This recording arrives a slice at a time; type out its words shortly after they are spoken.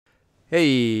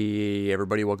Hey,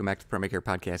 everybody. Welcome back to the Primary Care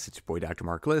Podcast. It's your boy, Dr.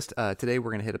 Mark List. Today,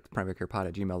 we're going to hit up the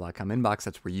primarycarepod@gmail.com inbox.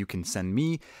 That's where you can send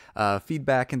me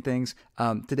feedback and things.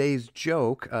 Today's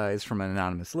joke is from an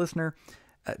anonymous listener.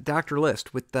 Dr.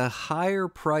 List, with the higher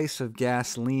price of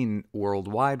gasoline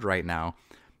worldwide right now,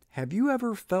 have you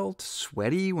ever felt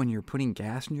sweaty when you're putting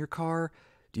gas in your car?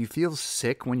 Do you feel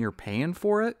sick when you're paying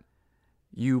for it?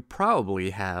 You probably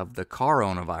have the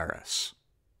coronavirus.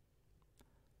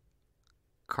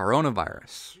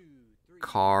 Coronavirus.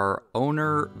 Car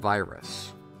owner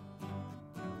virus.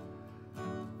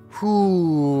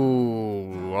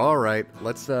 Whew. All right,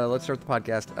 let's start the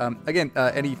podcast. Again,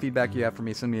 any feedback you have for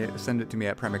me, send it to me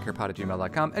at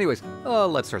primarycarepod@gmail.com. Anyways,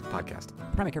 let's start the podcast.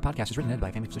 The Primary Care Podcast is written and edited by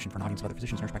a family physician for an audience of other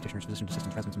physicians, nurse practitioners, physician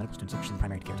assistants, residents, and medical students interested in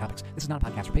primary care topics. This is not a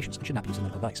podcast for patients and should not be used as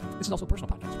medical advice. This is also a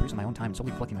personal podcast produced on my own time,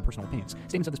 solely reflecting my personal opinions.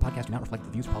 Statements of this podcast do not reflect the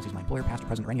views or policies of my employer, past or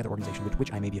present, or any other organization with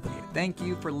which I may be affiliated. Thank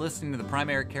you for listening to the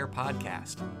Primary Care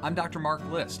Podcast. I'm Dr. Mark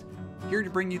List, here to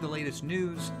bring you the latest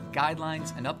news,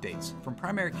 guidelines, and updates from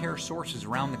primary care sources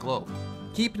around the globe.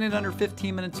 Keeping it under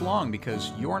 15 minutes long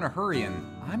because you're in a hurry and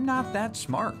I'm not that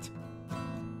smart.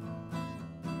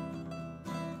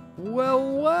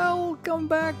 Well, welcome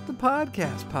back to the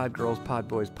podcast, pod girls, pod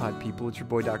boys, pod people. It's your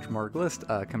boy, Dr. Mark List,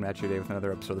 coming at you today with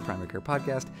another episode of the Primary Care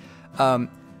Podcast.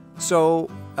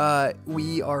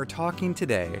 We are talking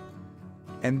today,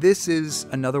 and this is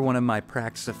another one of my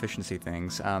practice efficiency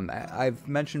things. I've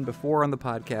mentioned before on the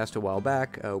podcast a while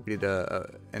back, we did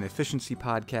an efficiency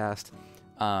podcast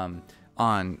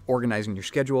on organizing your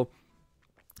schedule.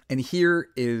 And here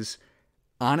is,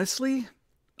 honestly,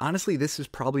 this is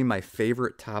probably my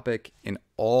favorite topic in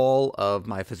all of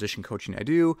my physician coaching I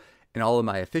do, in all of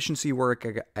my efficiency work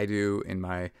I do, in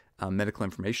my medical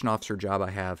information officer job I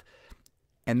have.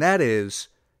 And that is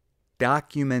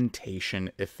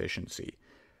documentation efficiency.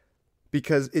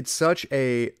 Because it's such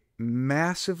a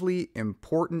massively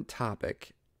important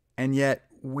topic, and yet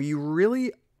we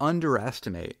really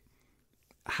underestimate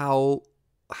how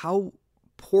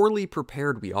poorly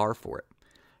prepared we are for it.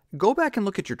 Go back and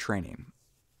look at your training.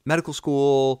 Medical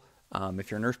school, if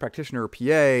you're a nurse practitioner or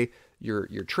PA,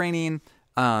 your training,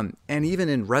 and even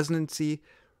in residency,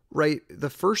 right? The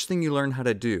first thing you learn how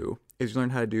to do is you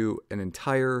learn how to do an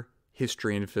entire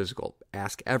history and physical.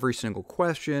 Ask every single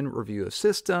question, review the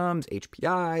systems,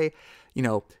 HPI,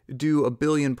 do a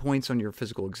billion points on your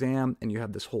physical exam, and you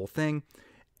have this whole thing.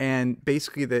 And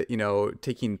basically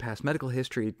taking past medical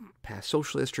history, past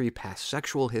social history, past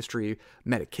sexual history,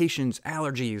 medications,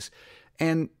 allergies,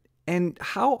 and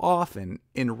how often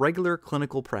in regular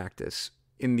clinical practice,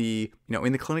 in the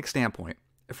clinic standpoint,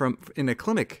 in the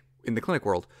clinic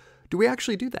world, do we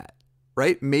actually do that?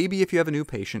 Right? Maybe if you have a new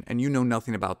patient and you know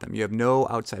nothing about them, you have no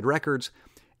outside records,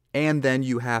 and then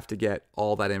you have to get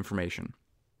all that information.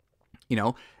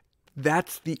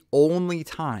 That's the only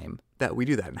time that we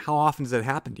do that. And how often does that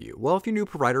happen to you? Well, if you're a new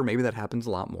provider, maybe that happens a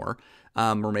lot more.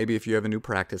 Or maybe if you have a new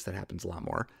practice, that happens a lot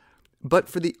more. But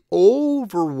for the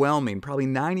overwhelming, probably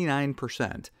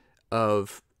 99%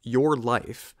 of your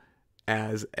life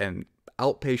as an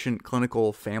outpatient,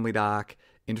 clinical, family doc,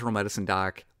 internal medicine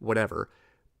doc, whatever,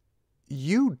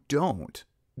 you don't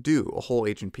do a whole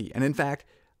H&P. And in fact,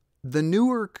 the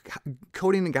newer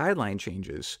coding and guideline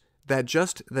changes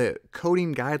the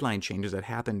coding guideline changes that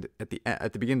happened at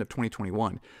the beginning of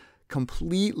 2021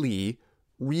 completely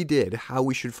redid how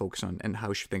we should focus on and how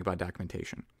we should think about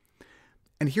documentation.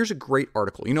 And here's a great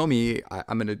article. You know me,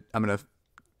 I'm gonna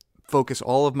focus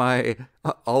all of my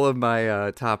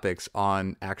topics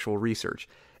on actual research.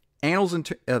 Annals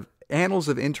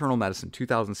of Internal Medicine,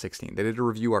 2016. They did a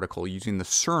review article using the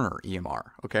Cerner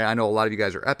EMR. Okay, I know a lot of you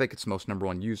guys are Epic. It's the most number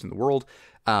one used in the world.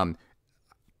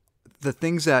 The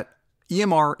things that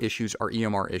EMR issues are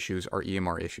EMR issues are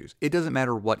EMR issues. It doesn't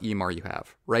matter what EMR you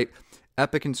have, right?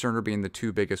 Epic and Cerner being the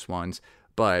two biggest ones,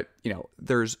 but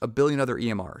there's a billion other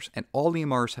EMRs, and all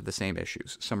EMRs have the same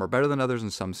issues. Some are better than others in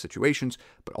some situations,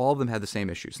 but all of them have the same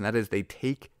issues, and that is they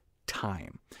take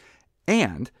time.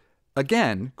 And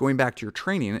again, going back to your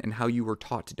training and how you were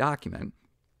taught to document,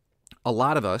 a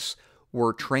lot of us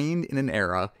were trained in an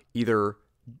era either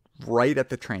right at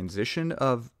the transition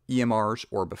of EMRs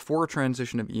or before a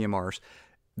transition of EMRs.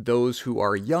 Those who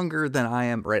are younger than I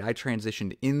am, right? I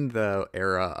transitioned in the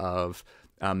era of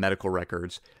medical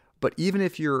records. But even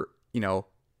if you're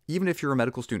a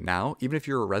medical student now, even if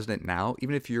you're a resident now,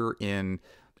 even if you're in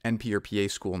NP or PA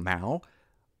school now,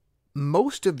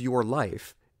 most of your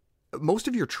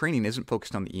training isn't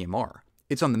focused on the EMR.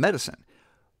 It's on the medicine.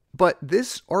 But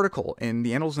this article in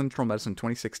the Annals of Internal Medicine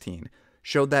 2016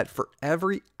 showed that for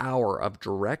every hour of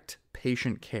direct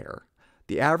patient care,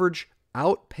 the average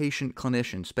outpatient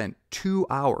clinician spent 2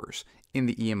 hours in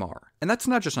the EMR. And that's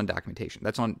not just on documentation,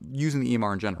 that's on using the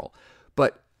EMR in general.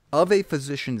 But of a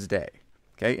physician's day,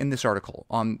 okay, in this article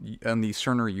on the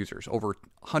Cerner users, over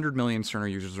 100 million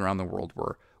Cerner users around the world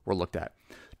were looked at.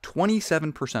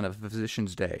 27% of a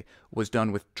physician's day was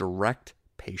done with direct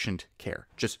patient care,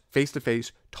 just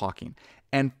face-to-face talking.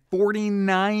 And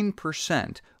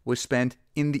 49% was spent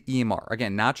in the EMR.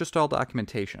 Again, not just all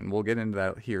documentation. We'll get into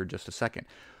that here in just a second.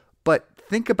 But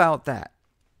think about that.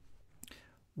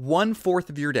 1/4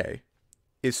 of your day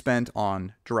is spent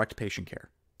on direct patient care.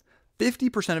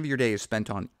 50% of your day is spent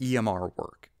on EMR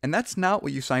work. And that's not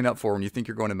what you sign up for when you think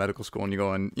you're going to medical school and you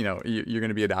go and, you're going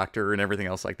to be a doctor and everything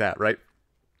else like that, right?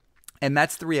 And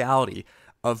that's the reality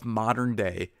of modern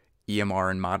day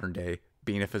EMR and modern day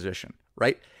being a physician,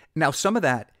 right? Now, some of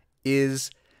that's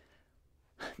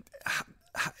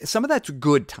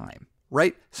good time,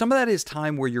 right? Some of that is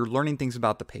time where you're learning things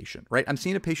about the patient, right? I'm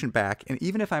seeing a patient back, and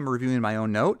even if I'm reviewing my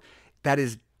own note, that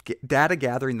is data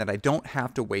gathering that I don't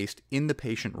have to waste in the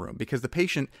patient room, because the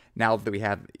patient, now that we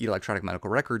have electronic medical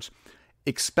records,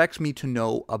 expects me to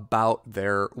know about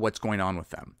what's going on with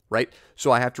them, right?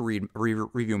 So I have to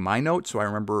review my notes so I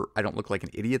remember, I don't look like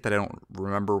an idiot that I don't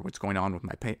remember what's going on with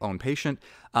my own patient.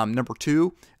 Number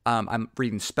two, I'm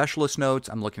reading specialist notes,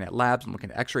 I'm looking at labs, I'm looking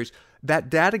at x-rays. That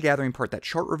data gathering part, that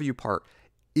chart review part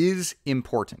is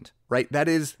important, right? That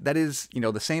is,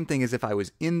 the same thing as if I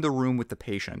was in the room with the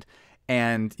patient.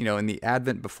 And, in the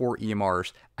advent before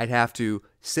EMRs, I'd have to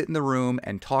sit in the room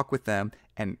and talk with them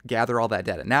and gather all that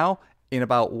data. Now, in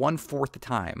about 1/4 the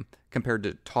time, compared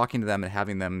to talking to them and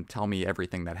having them tell me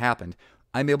everything that happened,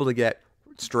 I'm able to get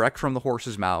direct from the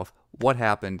horse's mouth what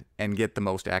happened and get the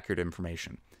most accurate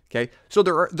information. Okay, so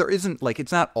there isn't,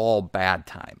 it's not all bad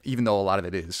time, even though a lot of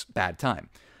it is bad time.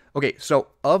 Okay, so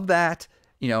of that,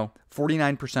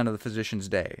 49% of the physician's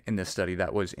day in this study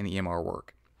that was in EMR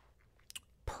work.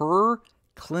 Per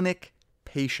clinic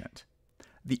patient,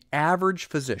 the average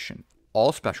physician,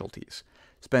 all specialties,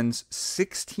 spends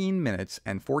 16 minutes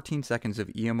and 14 seconds of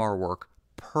EMR work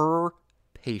per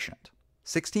patient.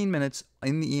 16 minutes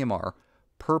in the EMR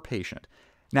per patient.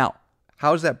 Now,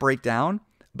 how does that break down?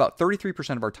 About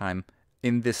 33% of our time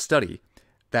in this study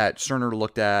that Cerner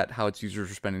looked at how its users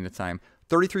were spending the time,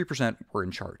 33% were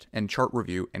in chart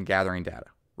review and gathering data,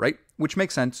 right? Which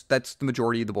makes sense. That's the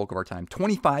majority, the bulk of our time.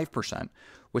 25%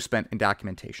 was spent in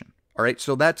documentation. All right,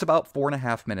 so that's about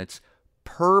 4.5 minutes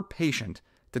per patient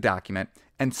to document,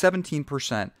 and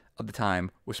 17% of the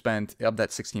time was spent, of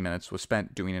that 16 minutes, was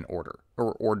spent doing an order,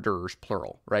 or orders,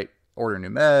 plural, right? Ordering new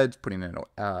meds, putting in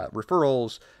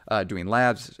referrals, doing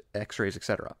labs, x-rays,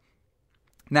 etc.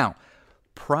 Now,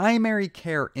 primary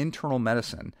care internal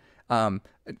medicine,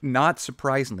 not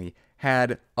surprisingly,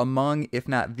 had among, if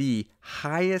not the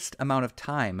highest amount of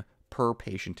time per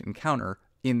patient encounter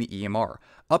in the EMR,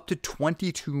 up to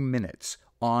 22 minutes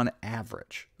on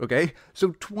average, okay?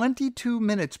 So 22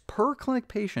 minutes per clinic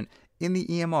patient in the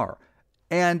EMR,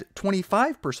 and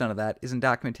 25% of that is in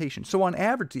documentation. So on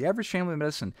average, the average family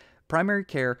medicine, primary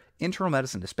care, internal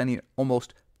medicine is spending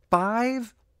almost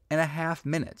 5.5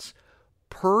 minutes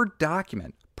per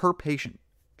document per patient,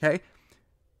 okay?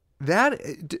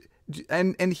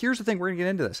 And here's the thing, we're going to get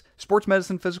into this. Sports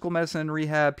medicine, physical medicine,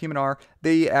 rehab, PM&R,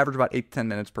 they average about 8 to 10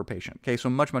 minutes per patient. Okay, so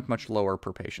much, much, much lower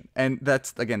per patient. And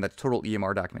that's total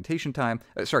EMR documentation time.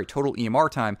 Total EMR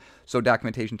time. So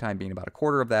documentation time being about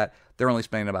 1/4 of that. They're only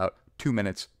spending about 2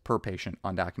 minutes per patient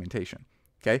on documentation.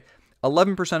 Okay,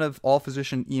 11% of all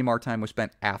physician EMR time was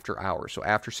spent after hours. So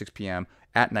after 6 p.m.,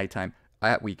 at nighttime,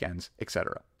 at weekends,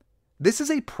 etc. This is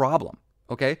a problem,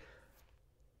 okay?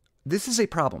 This is a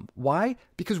problem. Why?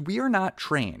 Because we are not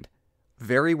trained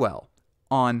very well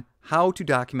on how to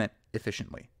document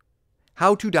efficiently,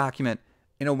 how to document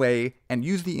in a way and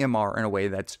use the EMR in a way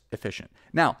that's efficient.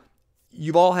 Now,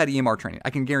 you've all had EMR training.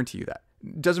 I can guarantee you that.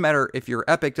 Doesn't matter if you're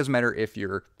Epic, doesn't matter if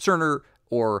you're Cerner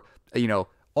or,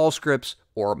 Allscripts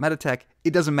or Meditech.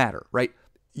 It doesn't matter, right?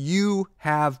 You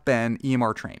have been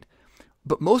EMR trained.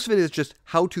 But most of it is just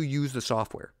how to use the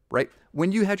software, right?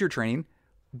 When you had your training,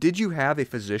 did you have a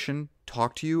physician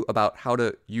talk to you about how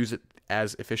to use it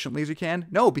as efficiently as you can?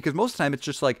 No, because most of the time it's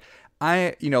just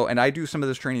and I do some of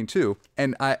this training too,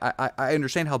 and I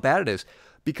understand how bad it is,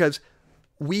 because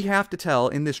we have to tell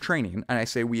in this training, and I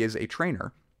say we as a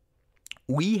trainer,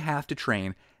 we have to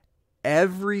train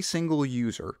every single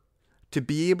user to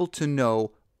be able to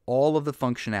know all of the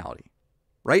functionality,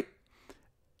 right?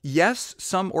 Yes,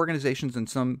 some organizations and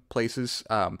some places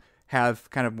have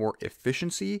kind of more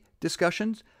efficiency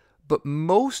discussions, but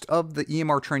most of the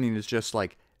EMR training is just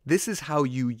this is how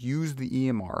you use the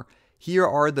EMR. Here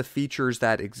are the features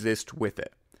that exist with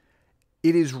it.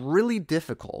 it is really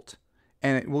difficult,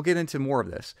 and we'll get into more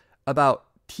of this, about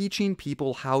teaching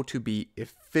people how to be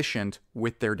efficient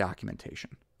with their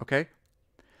documentation, okay?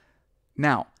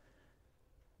 Now,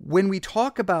 when we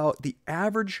talk about the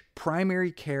average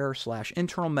primary care /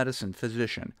 internal medicine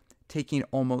physician taking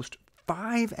almost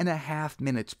 5.5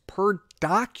 minutes per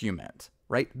document,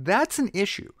 right? That's an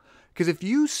issue. Because if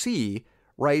you see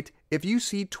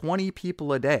 20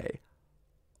 people a day,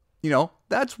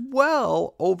 that's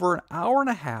well over an hour and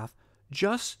a half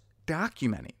just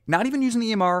documenting. Not even using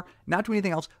the EMR, not doing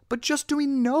anything else, but just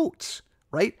doing notes,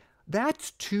 right?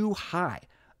 That's too high.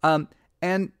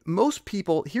 And most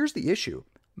people, here's the issue.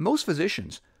 Most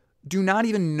physicians do not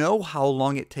even know how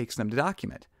long it takes them to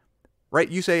document, right?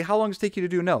 You say, how long does it take you to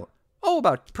do a note? Oh,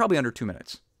 about probably under 2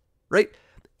 minutes, right?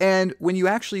 And when you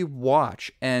actually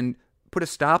watch and put a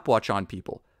stopwatch on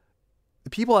people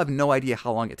have no idea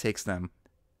how long it takes them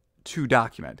to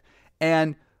document.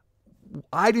 And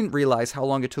I didn't realize how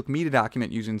long it took me to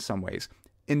document using some ways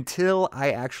until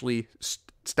I actually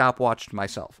stopwatched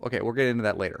myself. Okay, we'll get into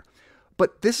that later.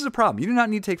 But this is a problem. You do not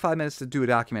need to take 5 minutes to do a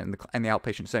document in the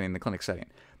outpatient setting, in the clinic setting.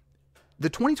 The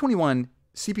 2021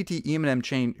 CPT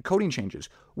E&M coding changes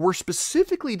were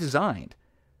specifically designed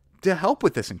to help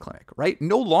with this in clinic, right?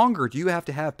 No longer do you have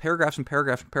to have paragraphs and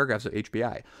paragraphs and paragraphs of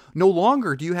HBI. No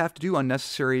longer do you have to do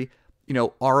unnecessary,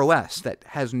 ROS that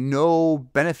has no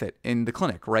benefit in the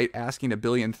clinic, right? Asking a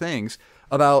billion things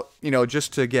about,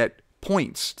 just to get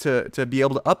points to be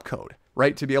able to upcode,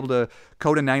 right? To be able to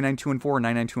code a 99214 or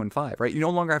 99215, right? You no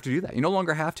longer have to do that. You no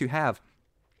longer have to have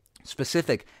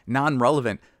specific,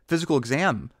 non-relevant physical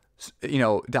exam,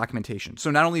 documentation.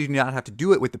 So not only do you not have to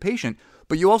do it with the patient,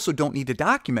 but you also don't need to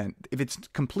document if it's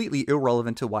completely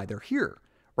irrelevant to why they're here,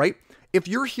 right? If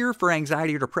you're here for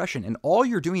anxiety or depression and all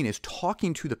you're doing is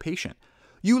talking to the patient,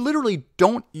 you literally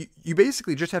don't, you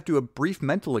basically just have to do a brief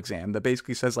mental exam that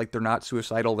basically says like they're not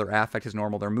suicidal, their affect is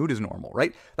normal, their mood is normal,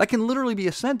 right? That can literally be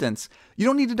a sentence. You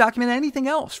don't need to document anything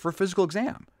else for a physical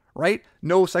exam, right?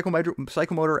 No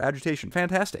psychomotor agitation.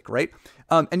 Fantastic, right?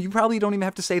 And you probably don't even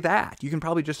have to say that. You can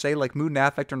probably just say like mood and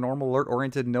affect are normal, alert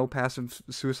oriented, no passive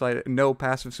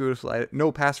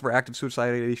or active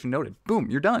suicidation noted. Boom,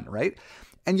 you're done, right?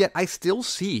 And yet I still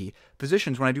see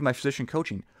physicians when I do my physician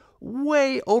coaching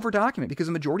way over document because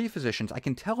the majority of physicians, I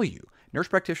can tell you, nurse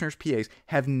practitioners, PAs,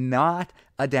 have not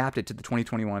adapted to the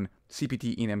 2021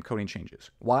 CPT E&M coding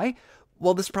changes. Why?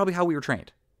 Well, this is probably how we were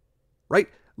trained, right?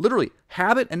 Literally,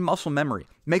 habit and muscle memory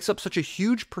makes up such a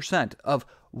huge percent of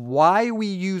why we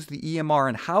use the EMR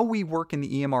and how we work in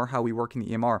the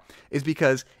EMR, is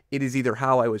because it is either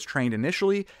how I was trained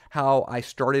initially, how I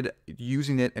started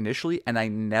using it initially, and I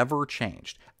never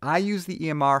changed. I use the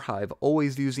EMR how I've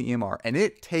always used the EMR, and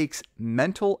it takes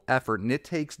mental effort and it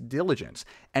takes diligence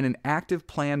and an active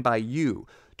plan by you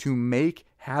to make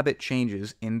habit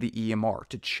changes in the EMR,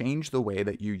 to change the way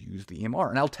that you use the EMR.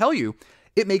 And I'll tell you,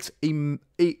 it makes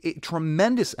a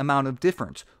tremendous amount of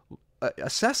difference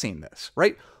assessing this,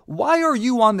 right? Why are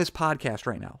you on this podcast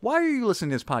right now? Why are you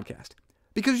listening to this podcast?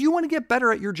 Because you want to get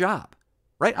better at your job,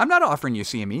 right? I'm not offering you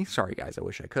CME. Sorry, guys, I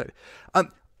wish I could.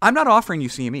 I'm not offering you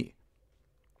CME.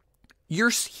 You're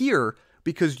here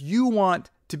because you want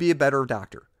to be a better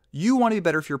doctor. You want to be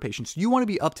better for your patients. You want to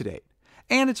be up to date.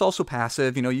 And it's also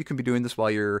passive. You can be doing this while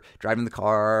you're driving the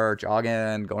car,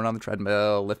 jogging, going on the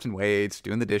treadmill, lifting weights,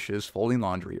 doing the dishes, folding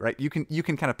laundry, right? You can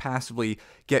kind of passively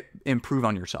improve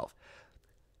on yourself.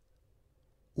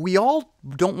 We all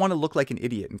don't want to look like an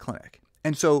idiot in clinic.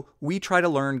 And so we try to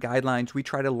learn guidelines. We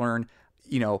try to learn,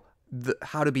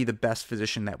 how to be the best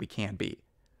physician that we can be.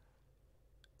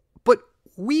 But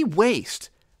we waste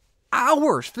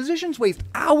hours. Physicians waste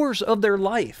hours of their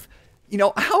life.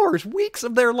 Hours, weeks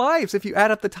of their lives, if you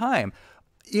add up the time,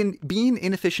 in being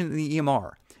inefficient in the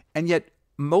EMR. And yet,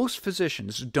 most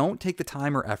physicians don't take the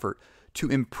time or effort to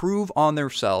improve on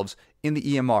themselves in the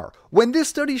EMR. When this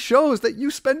study shows that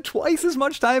you spend twice as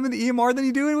much time in the EMR than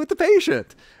you do with the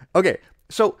patient. Okay,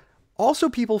 so also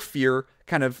people fear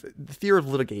the fear of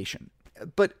litigation.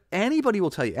 But anybody will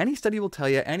tell you, any study will tell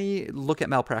you, any look at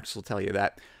malpractice will tell you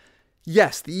that,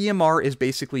 yes, the EMR is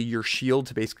basically your shield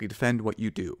to basically defend what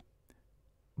you do.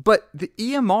 But the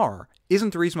EMR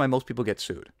isn't the reason why most people get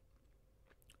sued,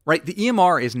 right? The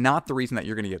EMR is not the reason that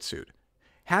you're going to get sued.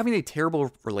 Having a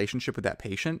terrible relationship with that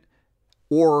patient,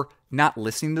 or not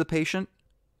listening to the patient,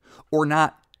 or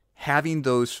not having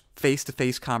those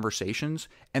face-to-face conversations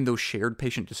and those shared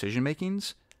patient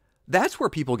decision-makings, that's where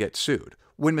people get sued.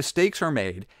 When mistakes are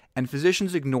made and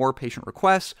physicians ignore patient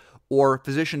requests, or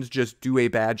physicians just do a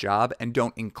bad job and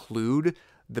don't include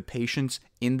the patients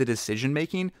in the decision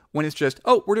making, when it's just,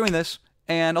 oh, we're doing this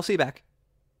and I'll see you back.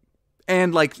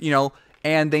 And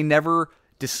and they never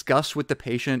discuss with the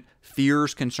patient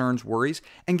fears, concerns, worries.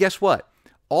 And guess what?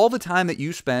 All the time that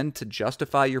you spend to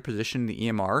justify your position in the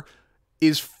EMR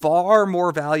is far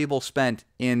more valuable spent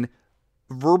in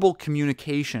verbal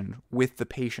communication with the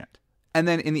patient. And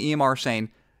then in the EMR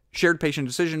saying, shared patient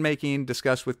decision-making,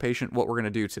 discuss with patient what we're going to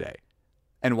do today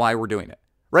and why we're doing it,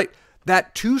 right?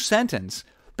 That 2-sentence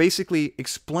basically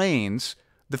explains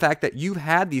the fact that you've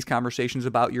had these conversations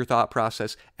about your thought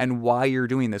process and why you're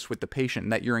doing this with the patient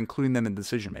and that you're including them in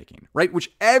decision-making, right?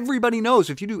 Which everybody knows.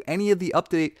 If you do any of the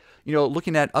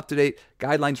looking at up-to-date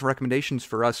guidelines and recommendations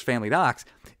for us family docs,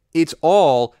 it's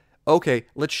all, okay,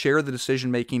 let's share the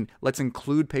decision-making. Let's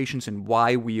include patients in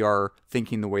why we are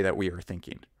thinking the way that we are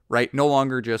thinking, right? No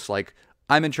longer just like,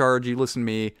 I'm in charge, you listen to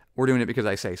me, we're doing it because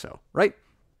I say so, right?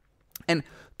 And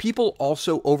people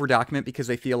also over-document because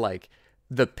they feel like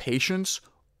the patients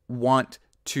want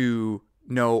to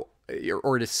know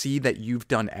or to see that you've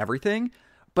done everything.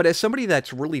 But as somebody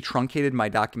that's really truncated my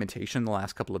documentation the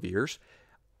last couple of years,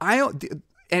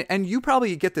 and you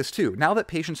probably get this too, now that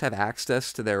patients have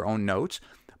access to their own notes,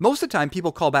 most of the time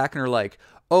people call back and are like,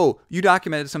 oh, you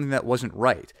documented something that wasn't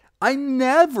right. I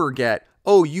never get,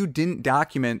 oh, you didn't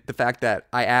document the fact that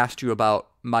I asked you about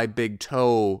my big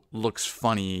toe looks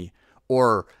funny,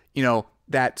 or,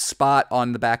 that spot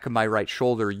on the back of my right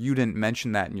shoulder, you didn't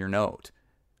mention that in your note,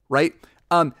 right?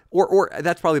 Or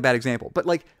that's probably a bad example, but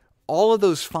like all of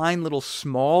those fine little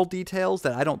small details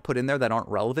that I don't put in there that aren't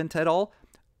relevant at all,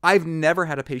 I've never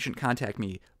had a patient contact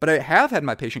me, but I have had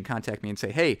my patient contact me and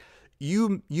say, hey,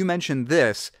 you mentioned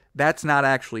this, that's not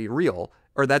actually real,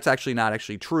 or that's actually not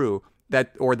actually true,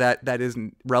 that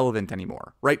isn't relevant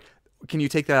anymore, right? Can you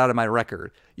take that out of my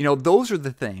record? Those are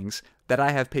the things that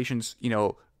I have patients,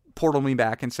 portal me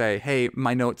back and say, hey,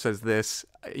 my note says this,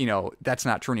 that's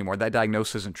not true anymore. That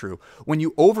diagnosis isn't true. When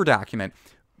you over document,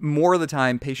 more of the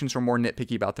time, patients are more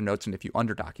nitpicky about their notes than if you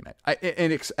under document.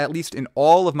 At least in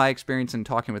all of my experience in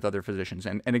talking with other physicians.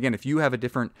 And again, if you have a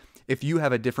different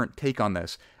take on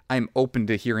this, I'm open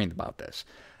to hearing about this.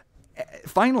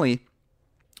 Finally,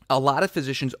 a lot of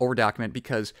physicians over document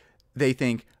because they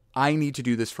think, I need to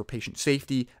do this for patient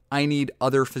safety. I need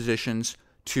other physicians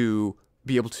to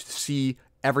be able to see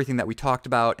everything that we talked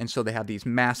about. And so they have these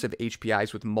massive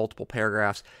HPIs with multiple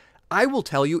paragraphs. I will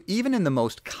tell you, even in the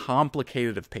most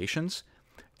complicated of patients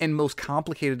and most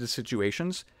complicated of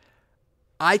situations,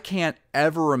 I can't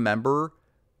ever remember.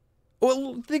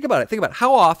 Well, think about it.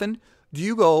 How often do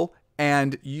you go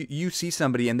and you see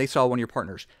somebody and they saw one of your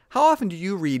partners? How often do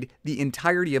you read the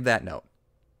entirety of that note?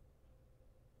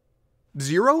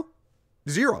 Zero.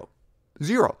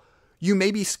 You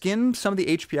maybe skim some of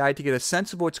the HPI to get a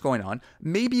sense of what's going on.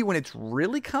 Maybe when it's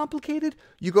really complicated,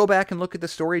 you go back and look at the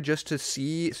story just to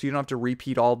see, so you don't have to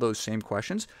repeat all those same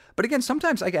questions. But again,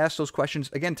 sometimes I ask those questions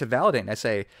again to validate. And I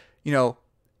say,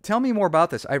 tell me more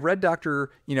about this. I read Dr.,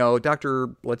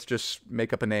 let's just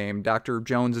make up a name, Dr.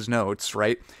 Jones's notes,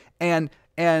 right? And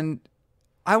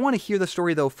I want to hear the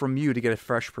story though from you to get a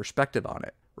fresh perspective on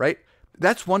it, right?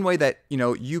 That's one way that,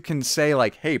 you can say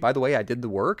like, hey, by the way, I did the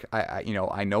work. I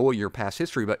know your past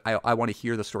history, but I want to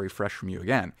hear the story fresh from you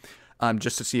again,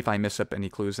 just to see if I miss up any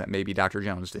clues that maybe Dr.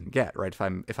 Jones didn't get, right?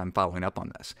 If I'm following up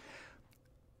on this.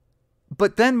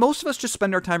 But then most of us just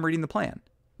spend our time reading the plan,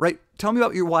 right? Tell me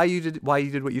about why you did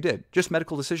what you did. Just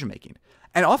medical decision making.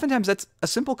 And oftentimes that's a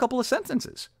simple couple of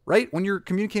sentences, right? When you're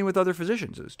communicating with other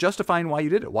physicians, is justifying why you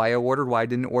did it, why I ordered, why I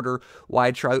didn't order, why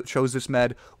I chose this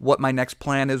med, what my next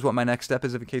plan is, what my next step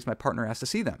is in case my partner has to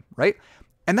see them, right?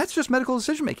 And that's just medical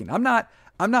decision making. I'm not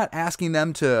asking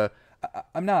them to.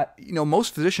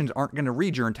 Most physicians aren't going to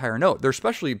read your entire note. They're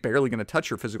especially barely going to touch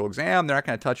your physical exam. They're not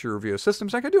going to touch your review of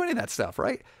systems. They're not going to do any of that stuff,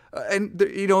 right? And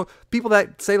people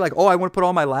that say like, oh, I want to put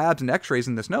all my labs and x-rays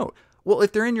in this note. Well,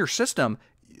 if they're in your system,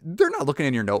 they're not looking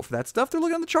in your note for that stuff. They're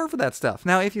looking on the chart for that stuff.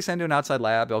 Now, if you send to an outside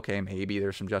lab, okay, maybe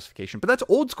there's some justification, but that's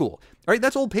old school, right?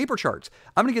 That's old paper charts.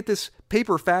 I'm going to get this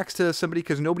paper faxed to somebody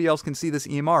because nobody else can see this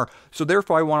EMR. So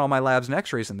therefore, I want all my labs and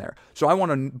x-rays in there. So I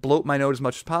want to bloat my note as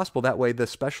much as possible. That way, the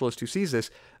specialist who sees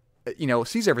this,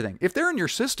 sees everything. If they're in your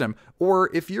system, or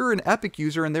if you're an Epic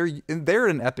user and they're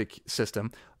an Epic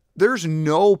system, there's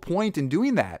no point in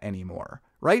doing that anymore.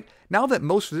 Right? Now that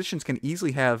most physicians can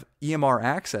easily have EMR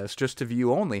access just to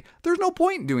view only, there's no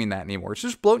point in doing that anymore. It's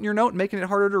just bloating your note and making it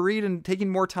harder to read and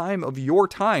taking more time of your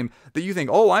time that you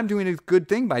think, oh, I'm doing a good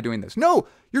thing by doing this. No,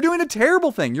 you're doing a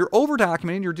terrible thing. You're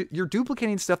over-documenting. You're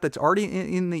duplicating stuff that's already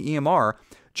in the EMR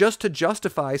just to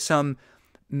justify some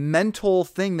mental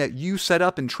thing that you set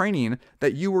up in training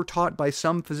that you were taught by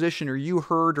some physician or you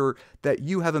heard or that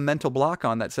you have a mental block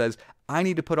on that says, I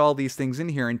need to put all these things in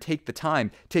here and take the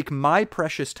time, take my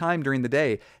precious time during the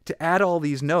day to add all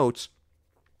these notes,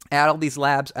 add all these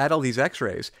labs, add all these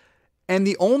x-rays. And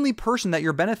the only person that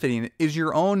you're benefiting is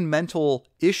your own mental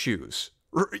issues.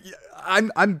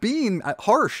 I'm being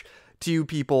harsh to you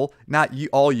people, not you,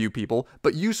 all you people,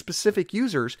 but you specific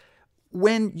users.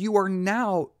 When you are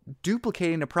now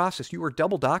duplicating a process, you are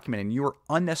double documenting, you are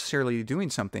unnecessarily doing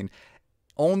something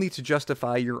only to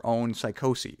justify your own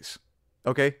psychoses.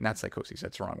 Okay? Not psychoses,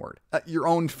 that's the wrong word. Your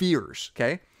own fears,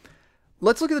 okay?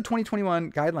 Let's look at the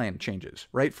 2021 guideline changes,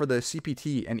 right? For the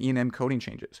CPT and E&M coding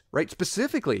changes, right?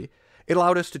 Specifically, it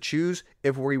allowed us to choose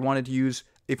if we wanted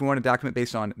to document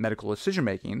based on medical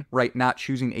decision-making, right? Not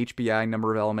choosing HBI,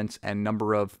 number of elements, and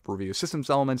number of review of systems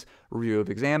elements, review of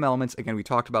exam elements. Again, we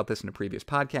talked about this in a previous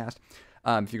podcast.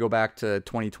 If you go back to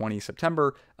 2020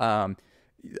 September,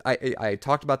 I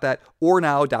talked about that. Or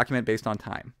now document based on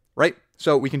time, right?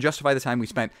 So we can justify the time we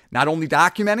spent not only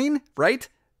documenting, right?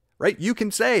 You can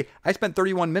say, I spent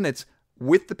 31 minutes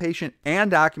with the patient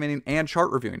and documenting and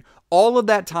chart reviewing. All of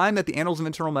that time that the Annals of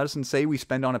Internal Medicine say we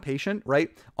spend on a patient, right?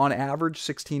 On average,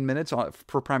 16 minutes,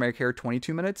 for primary care,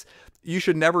 22 minutes. You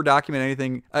should never document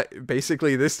anything.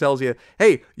 Basically, this tells you,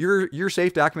 hey, you're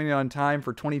safe documenting on time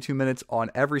for 22 minutes on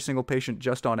every single patient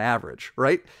just on average,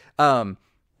 right? And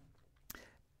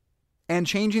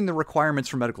changing the requirements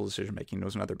for medical decision-making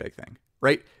was another big thing,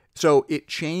 right? So it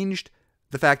changed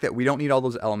the fact that we don't need all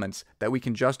those elements, that we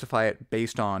can justify it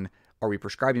based on, are we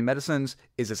prescribing medicines?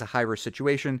 Is this a high-risk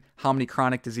situation? How many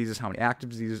chronic diseases? How many active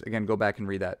diseases? Again, go back and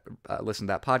read that, listen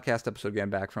to that podcast episode again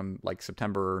back from like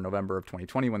September or November of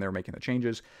 2020 when they were making the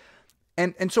changes.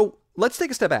 And so let's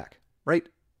take a step back, right?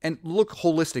 And look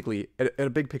holistically at a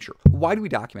big picture. Why do we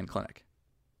document clinic?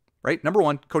 Right? Number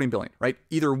one, coding billing, right?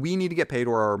 Either we need to get paid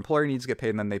or our employer needs to get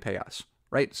paid and then they pay us,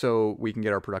 right? So we can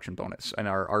get our production bonus and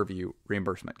our RVU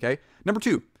reimbursement, okay? Number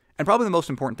two, and probably the most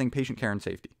important thing, patient care and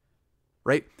safety,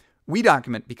 right? We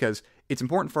document because it's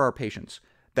important for our patients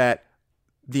that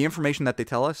the information that they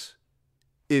tell us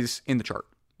is in the chart,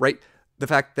 right? The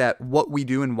fact that what we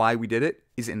do and why we did it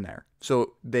is in there.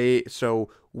 So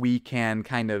we can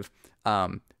kind of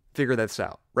figure this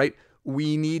out, right?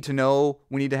 We need to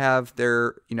have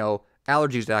their,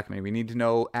 allergies documented. We need to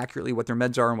know accurately what their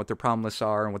meds are and what their problem lists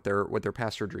are and what their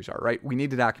past surgeries are, right? We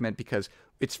need to document because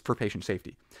it's for patient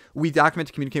safety. We document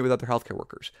to communicate with other healthcare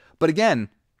workers. But again,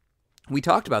 we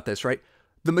talked about this, right?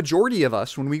 The majority of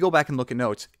us, when we go back and look at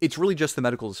notes, it's really just the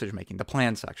medical decision-making, the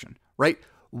plan section, right?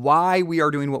 Why we are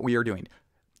doing what we are doing.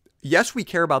 Yes, we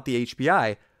care about the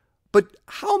HBI, but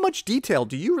how much detail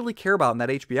do you really care about in that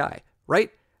HBI,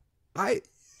 right? As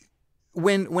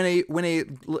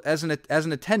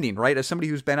an attending, right, as somebody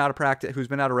who's been out of practice, who's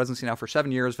been out of residency now for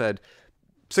 7 years, I've had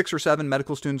 6 or 7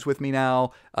 medical students with me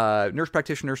now, nurse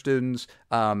practitioner students.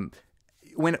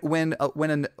 When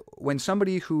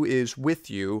somebody who is with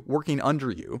you, working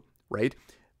under you, right,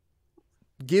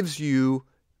 gives you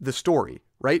the story,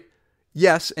 right?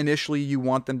 Yes, initially you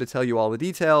want them to tell you all the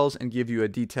details and give you a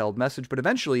detailed message, but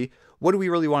eventually, what do we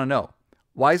really want to know?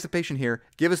 Why is the patient here?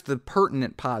 Give us the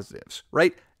pertinent positives,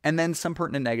 right? And then some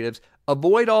pertinent negatives.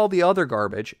 Avoid all the other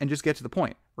garbage and just get to the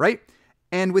point, right?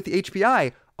 And with the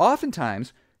HBI,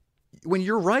 oftentimes, when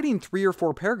you're writing 3 or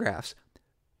 4 paragraphs,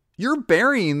 you're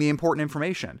burying the important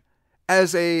information.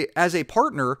 As a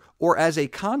partner or as a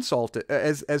consultant,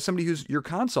 as somebody who's you're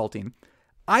consulting,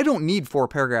 I don't need 4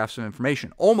 paragraphs of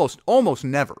information. Almost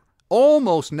never.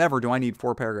 Almost never do I need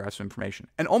 4 paragraphs of information.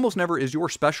 And almost never is your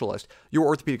specialist, your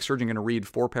orthopedic surgeon, going to read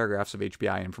 4 paragraphs of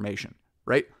HBI information,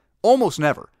 right? Almost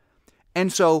never.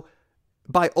 And so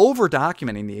by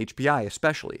over-documenting the HBI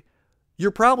especially,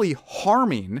 you're probably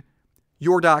harming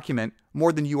your document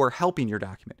more than you are helping your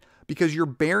document because you're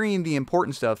burying the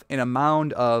important stuff in a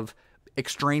mound of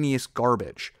extraneous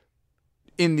garbage.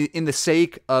 In the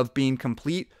sake of being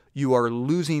complete, you are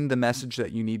losing the message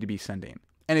that you need to be sending.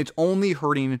 And it's only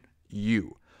hurting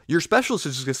you. Your specialist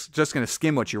is just going to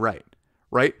skim what you write,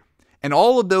 right? And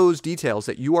all of those details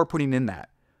that you are putting in that,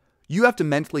 you have to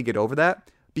mentally get over that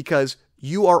because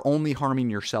you are only harming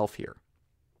yourself here.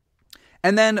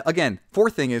 And then again,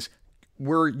 fourth thing is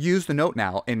use the note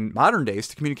now in modern days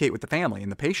to communicate with the family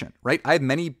and the patient, right? I have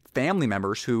many family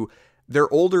members who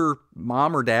their older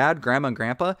mom or dad, grandma and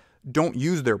grandpa don't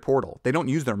use their portal. They don't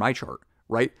use their MyChart,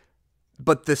 right?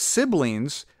 But the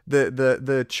siblings,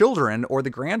 the children or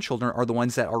the grandchildren are the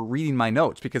ones that are reading my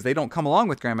notes because they don't come along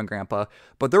with grandma and grandpa,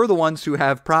 but they're the ones who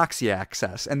have proxy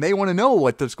access and they want to know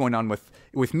what's going on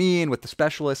with me and with the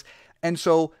specialist. And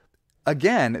so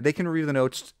again, they can review the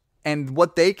notes And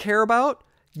what they care about,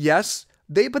 yes,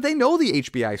 but they know the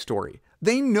HBI story.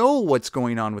 They know what's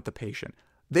going on with the patient.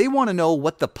 They want to know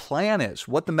what the plan is,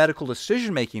 what the medical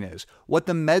decision-making is, what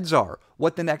the meds are,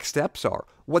 what the next steps are,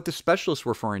 what the specialist's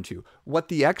referring to, what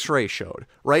the x-ray showed,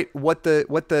 right? What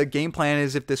the game plan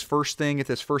is if this first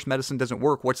medicine doesn't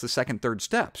work, what's the second, third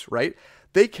steps, right?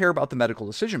 They care about the medical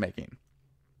decision-making.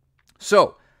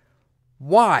 So,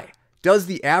 why does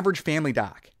the average family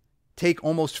doc take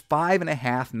almost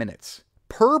 5.5 minutes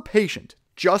per patient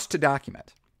just to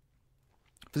document?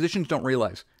 Physicians don't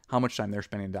realize how much time they're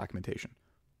spending in documentation.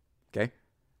 Okay?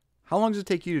 How long does it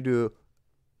take you to do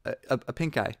a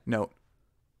pink eye note?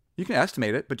 You can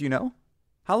estimate it, but do you know?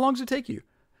 How long does it take you?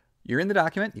 You're in the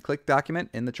document, you click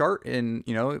document in the chart in,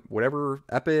 whatever,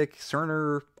 Epic,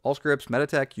 Cerner, Allscripts,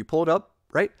 Meditech, you pull it up,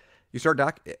 right? You start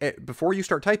before you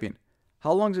start typing.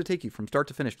 How long does it take you from start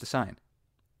to finish to sign?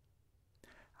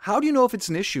 How do you know if it's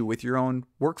an issue with your own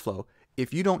workflow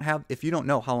if you don't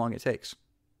know how long it takes?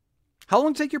 How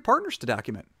long does it take your partners to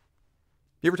document?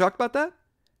 You ever talked about that?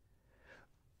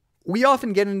 We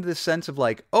often get into this sense of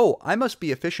like, oh, I must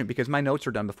be efficient because my notes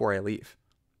are done before I leave.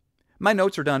 My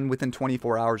notes are done within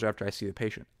 24 hours after I see the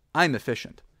patient. I'm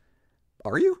efficient.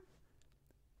 Are you?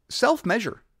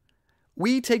 Self-measure.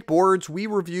 We take boards, we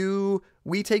review,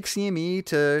 we take CME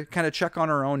to kind of check on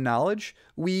our own knowledge.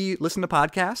 We listen to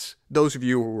podcasts. Those of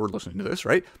you who are listening to this,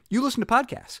 right? You listen to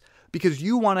podcasts because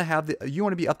you want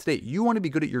to be up to date. You want to be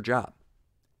good at your job.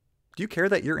 Do you care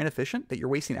that you're inefficient, that you're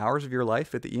wasting hours of your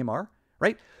life at the EMR,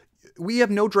 right? We have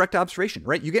no direct observation,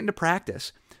 right? You get into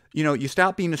practice, you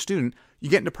stop being a student, you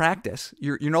get into practice,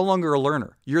 you're no longer a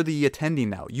learner. You're the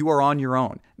attending now. You are on your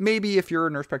own. Maybe if you're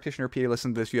a nurse practitioner or PA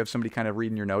listening to this, you have somebody kind of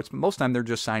reading your notes, but most of the time they're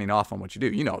just signing off on what you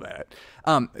do. You know that.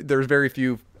 There's very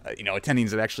few, attendings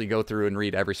that actually go through and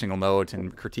read every single note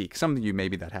and critique. Some of you,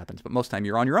 maybe that happens, but most of the time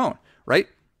you're on your own, right?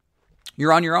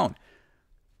 You're on your own.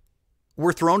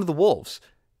 We're thrown to the wolves.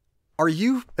 Are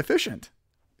you efficient?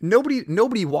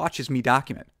 Nobody watches me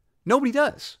document. Nobody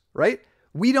does, right?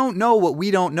 We don't know what we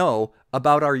don't know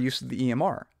about our use of the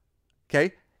EMR,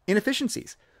 okay?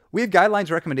 Inefficiencies. We have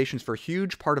guidelines, recommendations for a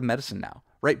huge part of medicine now,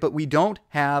 right? But we don't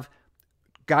have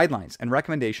guidelines and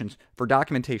recommendations for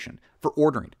documentation, for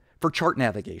ordering, for chart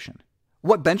navigation.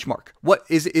 What benchmark? What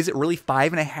is it really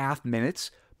 5.5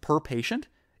 minutes per patient?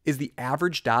 Is the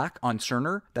average doc on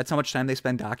Cerner, that's how much time they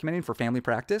spend documenting for family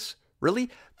practice?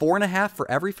 Really? 4.5 for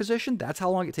every physician? That's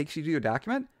how long it takes you to do a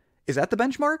document? Is that the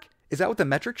benchmark? Is that what the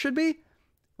metric should be?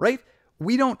 Right?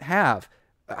 We don't have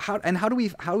how do we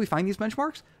find these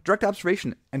benchmarks? Direct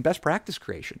observation and best practice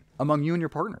creation among you and your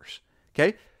partners.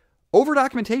 Okay? Over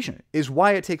documentation is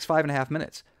why it takes 5.5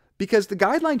 minutes, because the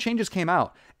guideline changes came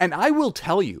out. And I will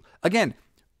tell you, again,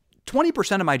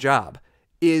 20% of my job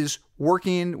is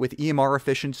working with EMR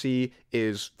efficiency,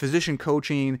 is physician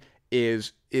coaching,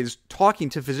 is talking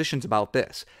to physicians about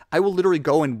this. I will literally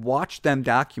go and watch them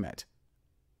document.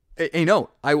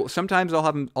 Sometimes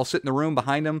I'll sit in the room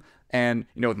behind them and,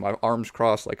 with my arms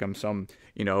crossed like I'm some,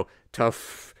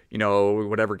 tough,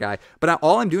 whatever guy. But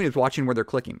all I'm doing is watching where they're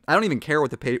clicking. I don't even care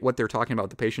what they're talking about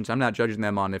with the patients. I'm not judging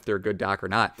them on if they're a good doc or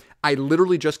not. I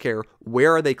literally just care,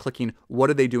 where are they clicking? What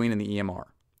are they doing in the EMR,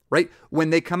 right? When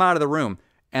they come out of the room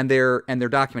and they're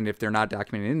documenting, if they're not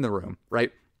documenting in the room,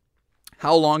 right?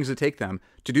 How long does it take them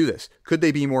to do this? Could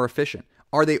they be more efficient?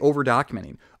 Are they over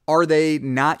documenting? Are they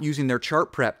not using their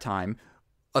chart prep time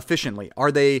efficiently?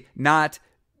 Are they not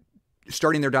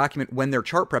starting their document when they're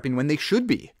chart prepping when they should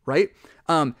be, right?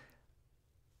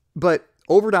 But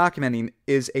over documenting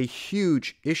is a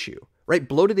huge issue, right?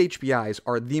 Bloated HBIs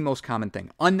are the most common thing.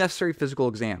 Unnecessary physical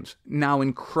exams, now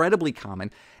incredibly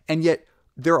common. And yet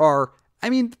there are,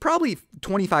 probably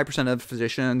 25% of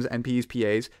physicians, NPs,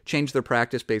 PAs change their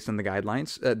practice based on the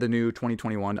guidelines, the new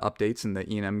 2021 updates and the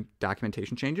E&M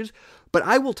documentation changes. But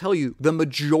I will tell you, the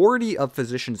majority of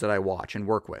physicians that I watch and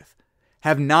work with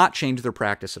have not changed their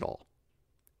practice at all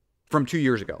from 2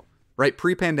 years ago, right?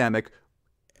 Pre-pandemic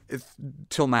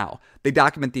till now. They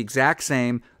document the exact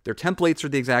same. Their templates are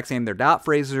the exact same. Their dot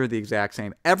phrases are the exact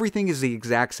same. Everything is the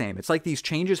exact same. It's like these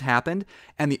changes happened,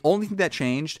 and the only thing that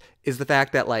changed is the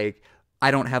fact that, like, I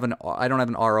don't have an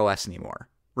ROS anymore,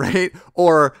 right?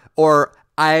 Or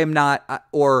I'm not,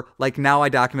 or like now I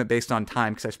document based on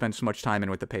time because I spend so much time in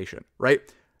with the patient, right?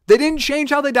 They didn't change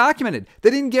how they documented.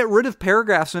 They didn't get rid of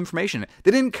paragraphs of information.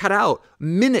 They didn't cut out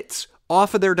minutes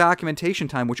off of their documentation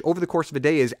time, which over the course of a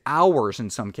day is hours in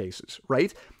some cases,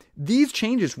 right? These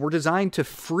changes were designed to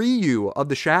free you of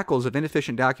the shackles of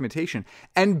inefficient documentation,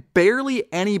 and barely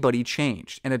anybody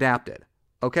changed and adapted,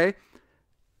 okay?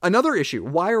 Another issue,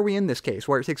 why are we in this case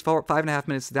where it takes 5.5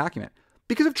 minutes to document?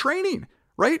 Because of training,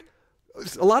 right?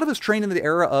 A lot of us trained in the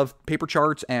era of paper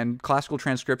charts and classical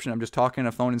transcription. I'm just talking on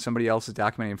a phone and somebody else is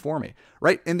documenting for me,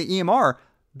 right? In the EMR,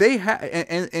 they have,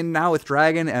 and now with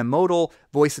Dragon and Modal,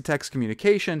 voice-to-text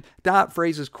communication, dot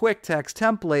phrases, quick text,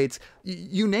 templates,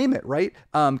 you name it, right?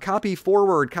 Copy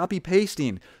forward, copy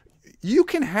pasting. You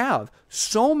can have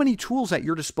so many tools at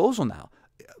your disposal now.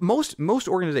 Most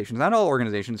organizations, not all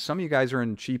organizations, some of you guys are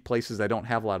in cheap places that don't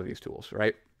have a lot of these tools,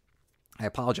 right? I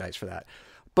apologize for that.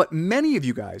 But many of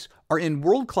you guys are in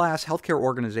world-class healthcare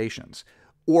organizations,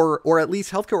 or at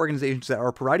least healthcare organizations that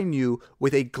are providing you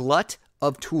with a glut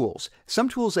of tools, some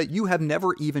tools that you have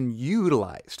never even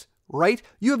utilized, right?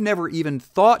 You have never even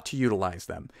thought to utilize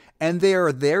them. And they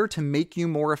are there to make you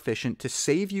more efficient, to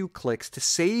save you clicks, to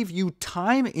save you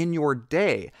time in your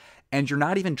day, and you're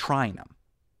not even trying them.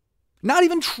 Not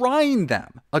even trying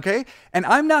them, okay? And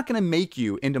I'm not going to make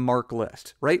you into Mark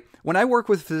List, right? When I work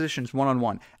with physicians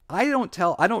one-on-one, I don't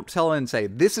tell and say,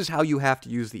 this is how you have to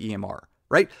use the EMR,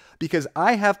 right? Because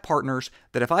I have partners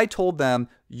that if I told them,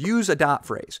 use a dot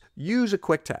phrase, use a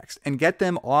quick text, and get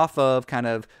them off of kind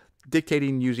of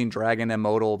dictating using Dragon and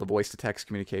Modal, the voice-to-text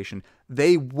communication,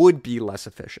 they would be less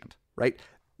efficient, right?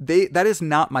 That is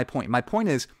not my point. My point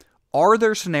is, are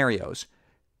there scenarios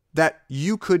that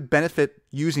you could benefit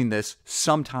using this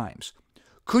sometimes?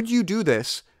 Could you do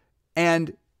this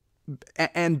and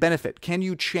benefit? Can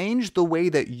you change the way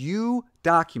that you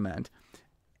document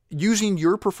using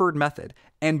your preferred method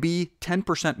and be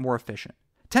 10% more efficient?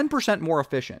 10% more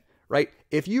efficient, right?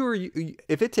 If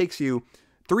it takes you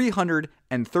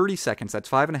 330 seconds, that's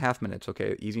 5.5 minutes,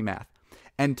 okay, easy math,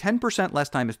 and 10% less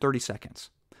time is 30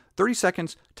 seconds. 30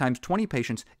 seconds times 20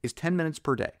 patients is 10 minutes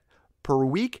per day. Per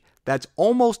week, that's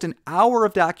almost an hour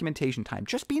of documentation time.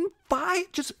 Just being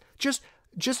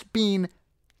being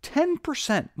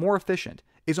 10% more efficient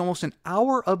is almost an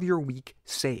hour of your week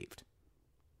saved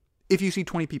if you see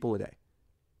 20 people a day.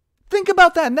 Think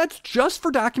about that, and that's just for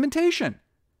documentation.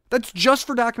 That's just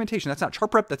for documentation. That's not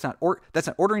chart prep, that's not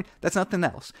ordering, that's nothing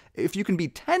else. If you can be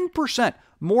 10%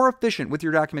 more efficient with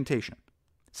your documentation,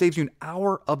 saves you an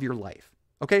hour of your life,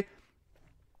 okay?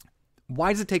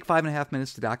 Why does it take 5.5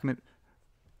 minutes to document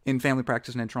in family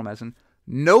practice and internal medicine?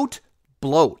 Note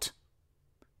bloat.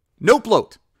 Note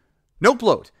bloat. Note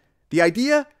bloat. The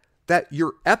idea that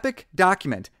your epic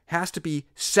document has to be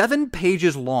 7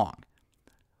 pages long,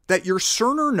 that your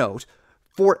Cerner note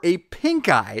for a pink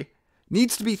eye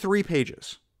needs to be 3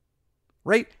 pages,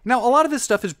 right? Now, a lot of this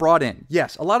stuff is brought in.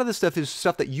 Yes, a lot of this stuff is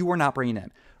stuff that you are not bringing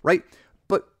in, right?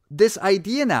 But this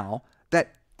idea now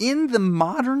that in the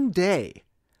modern day,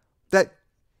 that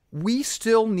we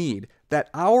still need that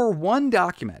our one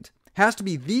document has to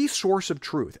be the source of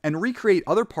truth and recreate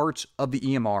other parts of the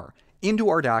EMR into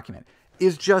our document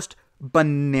is just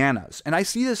bananas. And I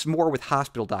see this more with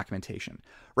hospital documentation,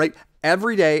 right?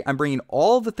 Every day I'm bringing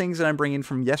all the things that I'm bringing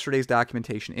from yesterday's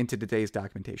documentation into today's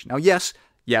documentation. Now, yes,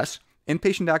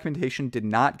 inpatient documentation did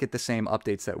not get the same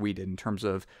updates that we did in terms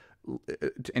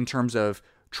of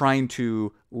trying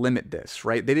to limit this,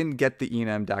 right? They didn't get the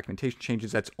E&M documentation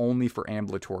changes. That's only for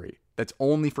ambulatory. That's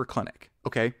only for clinic,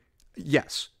 okay?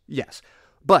 Yes.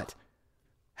 But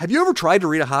have you ever tried to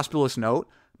read a hospitalist note?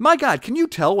 My God, can you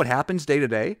tell what happens day to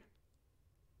day?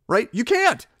 Right? You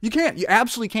can't. You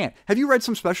absolutely can't. Have you read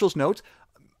some specialist notes?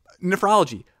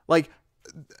 Nephrology. Like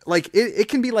it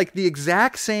can be like the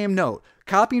exact same note,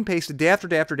 copy and pasted day after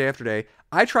day after day after day.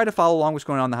 I try to follow along what's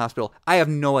going on in the hospital. I have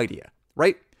no idea,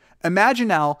 right? Imagine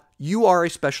now you are a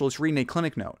specialist reading a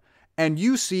clinic note and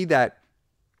you see that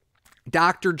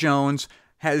Dr. Jones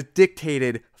has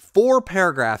dictated 4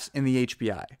 paragraphs in the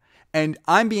HBI and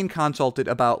I'm being consulted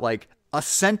about like a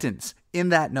sentence in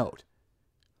that note.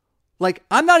 Like,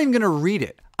 I'm not even going to read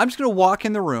it. I'm just going to walk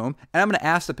in the room and I'm going to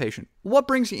ask the patient, what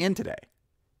brings you in today?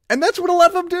 And that's what a lot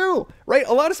of them do, right?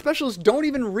 A lot of specialists don't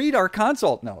even read our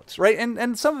consult notes, right?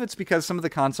 And some of it's because some of the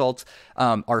consults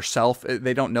are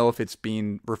they don't know if it's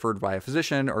being referred by a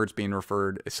physician or it's being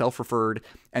self-referred.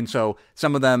 And so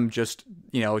some of them just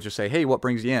say, hey, what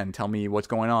brings you in? Tell me what's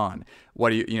going on.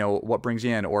 What brings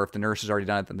you in? Or if the nurse has already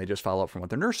done it, then they just follow up from what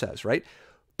the nurse says, right?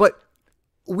 But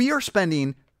we are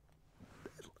spending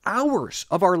hours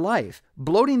of our life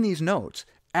bloating these notes,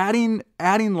 adding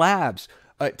labs,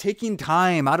 taking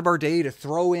time out of our day to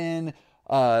throw in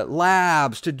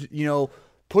labs, to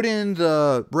put in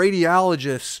the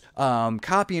radiologist's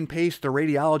copy and paste the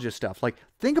radiologist stuff. Like,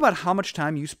 think about how much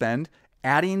time you spend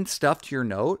adding stuff to your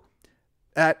note,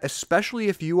 especially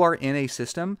if you are in a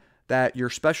system that your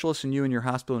specialist and you and your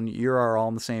hospital and your ER are all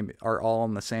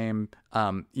in the same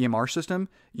EMR system.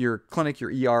 Your clinic, your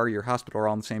ER, your hospital are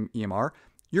all in the same EMR.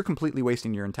 You're completely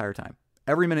wasting your entire time.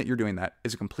 Every minute you're doing that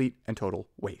is a complete and total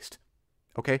waste.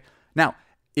 Okay? Now,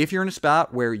 if you're in a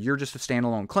spot where you're just a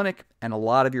standalone clinic and a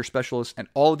lot of your specialists and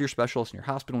all of your specialists in your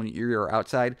hospital and you're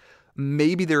outside,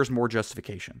 maybe there's more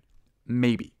justification.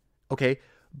 Maybe. Okay.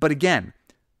 But again,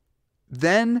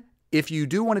 then if you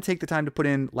do want to take the time to put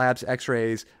in labs,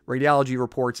 x-rays, radiology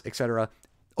reports, etc.,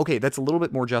 okay, that's a little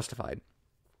bit more justified.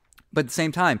 But at the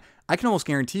same time, I can almost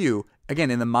guarantee you, again,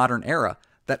 in the modern era,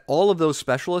 that all of those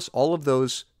specialists, all of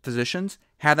those physicians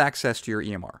have access to your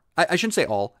EMR. I shouldn't say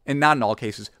all, and not in all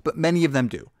cases, but many of them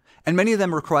do. And many of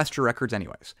them request your records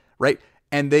anyways, right?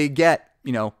 And they get,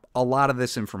 a lot of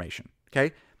this information,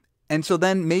 okay? And so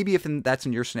then maybe if that's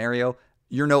in your scenario,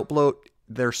 your note bloat,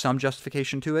 there's some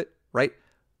justification to it, right?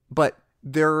 But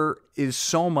there is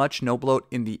so much note bloat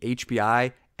in the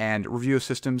HBI and review of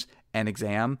systems and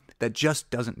exam that just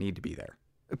doesn't need to be there,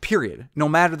 period, no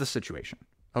matter the situation,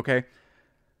 okay?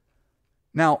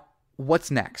 Now, what's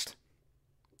next?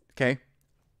 Okay.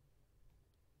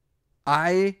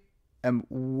 I am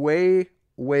way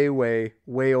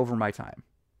over my time.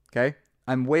 Okay.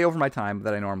 I'm way over my time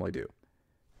that I normally do.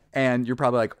 And you're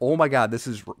probably like, oh my God, this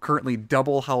is currently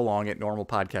double how long a normal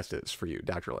podcast is for you,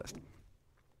 Dr. List.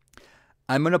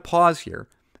 I'm going to pause here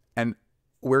and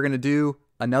we're going to do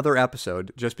another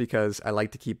episode just because I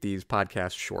like to keep these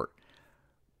podcasts short.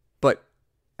 But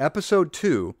episode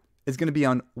 2 is going to be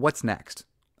on what's next.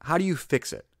 How do you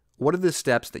fix it? What are the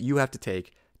steps that you have to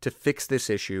take to fix this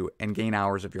issue and gain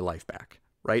hours of your life back,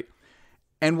 right?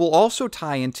 And we'll also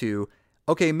tie into,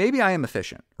 okay, maybe I am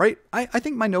efficient, right? I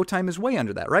think my note time is way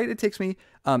under that, right? It takes me,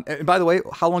 and by the way,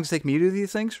 how long does it take me to do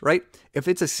these things, right? If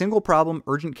it's a single problem,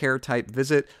 urgent care type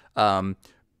visit,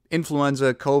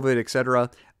 influenza, COVID,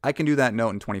 etc., I can do that note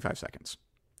in 25 seconds,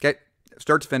 okay?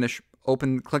 Start to finish.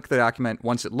 Click the document.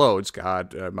 Once it loads,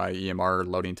 my EMR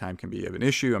loading time can be an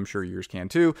issue. I'm sure yours can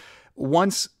too.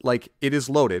 Once it is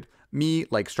loaded, me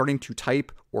starting to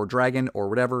type or drag in or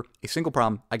whatever, a single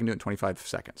problem, I can do it in 25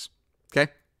 seconds.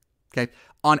 Okay.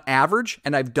 On average,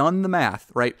 and I've done the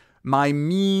math, right? My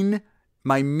mean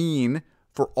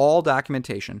for all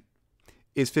documentation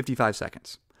is 55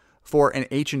 seconds. For an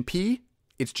H&P,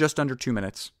 it's just under 2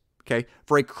 minutes. Okay.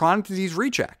 For a chronic disease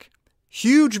recheck,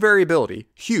 huge variability,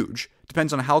 huge.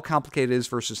 Depends on how complicated it is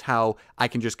versus how I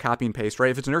can just copy and paste,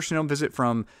 right? If it's a nursing home visit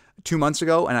from 2 months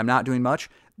ago and I'm not doing much,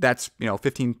 that's,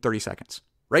 15, 30 seconds,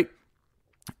 right?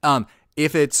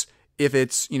 If it's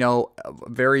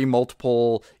very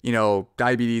multiple,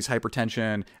 diabetes,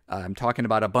 hypertension, I'm talking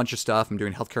about a bunch of stuff. I'm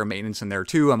doing healthcare maintenance in there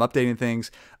too. I'm updating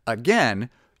things. Again,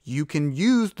 you can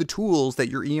use the tools that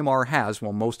your EMR has,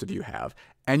 well, most of you have,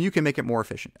 and you can make it more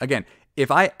efficient. Again, if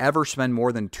I ever spend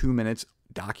more than 2 minutes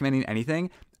documenting anything,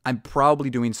 I'm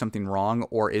probably doing something wrong,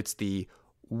 or it's the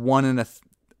 1 in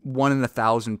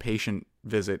 1,000 patient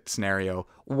visit scenario,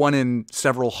 1 in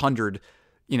several hundred,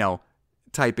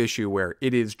 type issue where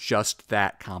it is just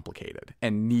that complicated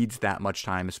and needs that much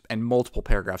time and multiple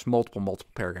paragraphs in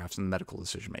the medical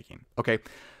decision making. Okay,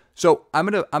 so I'm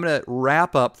gonna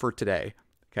wrap up for today.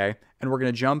 Okay, and we're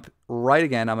gonna jump right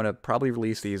again. I'm gonna probably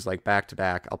release these back to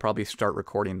back. I'll probably start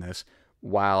recording this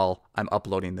while I'm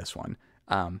uploading this one.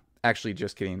 Actually,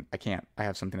 just kidding. I can't. I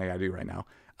have something I gotta do right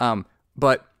now.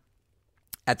 But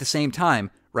at the same time,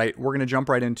 right, we're gonna jump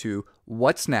right into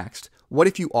what's next. What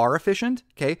if you are efficient?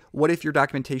 Okay. What if your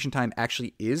documentation time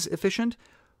actually is efficient,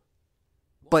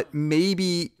 but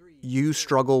maybe you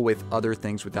struggle with other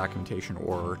things with documentation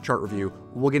or chart review?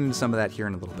 We'll get into some of that here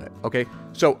in a little bit. Okay.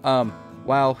 So,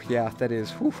 wow. Yeah, that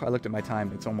is, I looked at my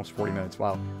time. It's almost 40 minutes.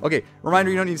 Wow. Okay.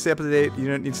 Reminder, you don't need to stay up to date. You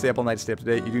don't need to stay up all night to stay up to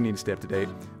date. You do need to stay up to date.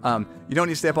 You don't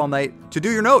need to stay up all night to do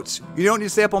your notes. You don't need to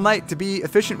stay up all night to be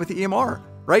efficient with the EMR,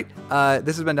 right?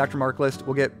 This has been Dr. Mark List.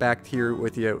 We'll get back here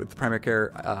with you with the primary care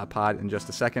pod in just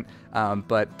a second.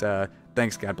 But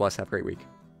thanks. God bless. Have a great week.